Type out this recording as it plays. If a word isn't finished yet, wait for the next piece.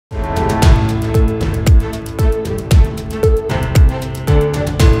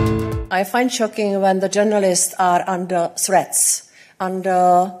I find shocking when the journalists are under threats,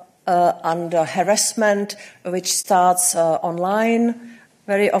 under harassment, which starts online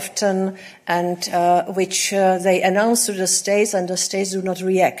very often, and which they announce to the states, and the states do not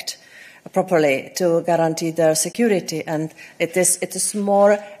react properly to guarantee their security. And it is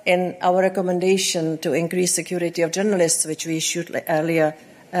more in our recommendation to increase security of journalists, which we issued earlier.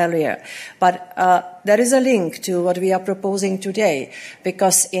 But there is a link to what we are proposing today,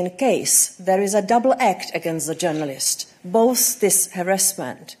 because in case there is a double act against the journalist, both this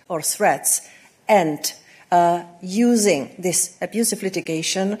harassment or threats and using this abusive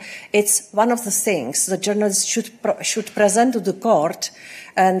litigation, it's one of the things the journalist should present to the court,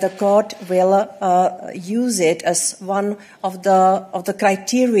 and the court will use it as one of the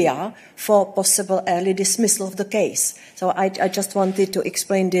criteria for possible early dismissal of the case. So I just wanted to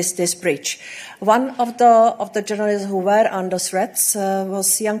explain this bridge. One of the journalists who were under threats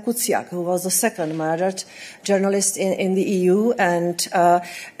was Jan Kuciak, who was the second murdered journalist in the EU, and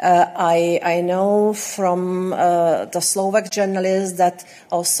I know from the Slovak journalists that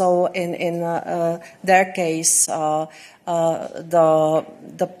also in their case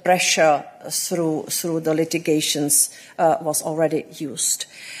the pressure through the litigations was already used.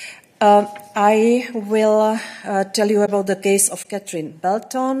 I will tell you about the case of Catherine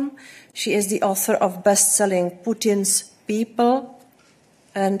Belton. She is the author of best-selling Putin's People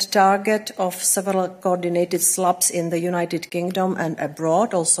and target of several coordinated SLAPPs in the United Kingdom and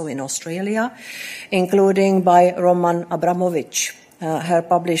abroad, also in Australia, including by Roman Abramovich. Her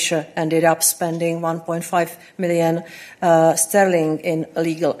publisher ended up spending 1.5 million sterling in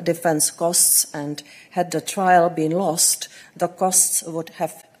legal defense costs, and had the trial been lost, the costs would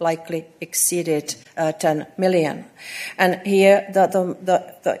have likely exceeded 10 million. And here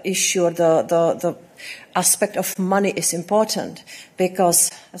the issue, the aspect of money is important, because,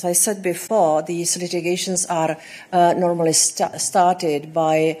 as I said before, these litigations are normally started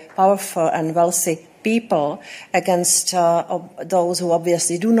by powerful and wealthy people against those who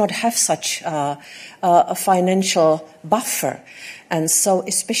obviously do not have such a financial buffer. And so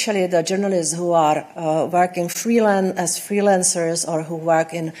especially the journalists who are working as freelancers or who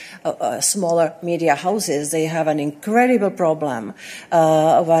work in smaller media houses, they have an incredible problem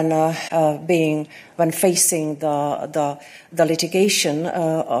when facing the litigation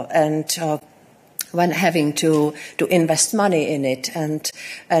and when having to invest money in it. And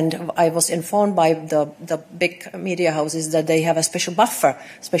I was informed by the big media houses that they have a special buffer,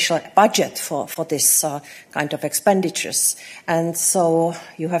 special budget for this kind of expenditures. And so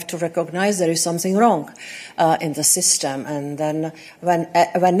you have to recognize there is something wrong in the system. And then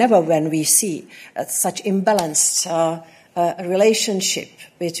whenever we see such imbalanced relationship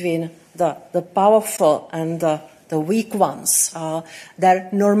between the powerful and the weak ones, there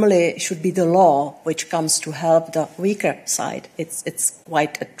normally should be the law which comes to help the weaker side. It's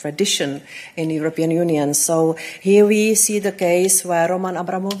quite a tradition in the European Union. So here we see the case where Roman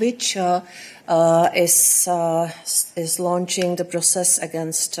Abramovich is launching the process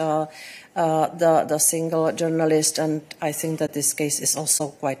against the single journalist, and I think that this case is also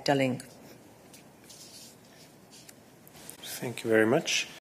quite telling. Thank you very much.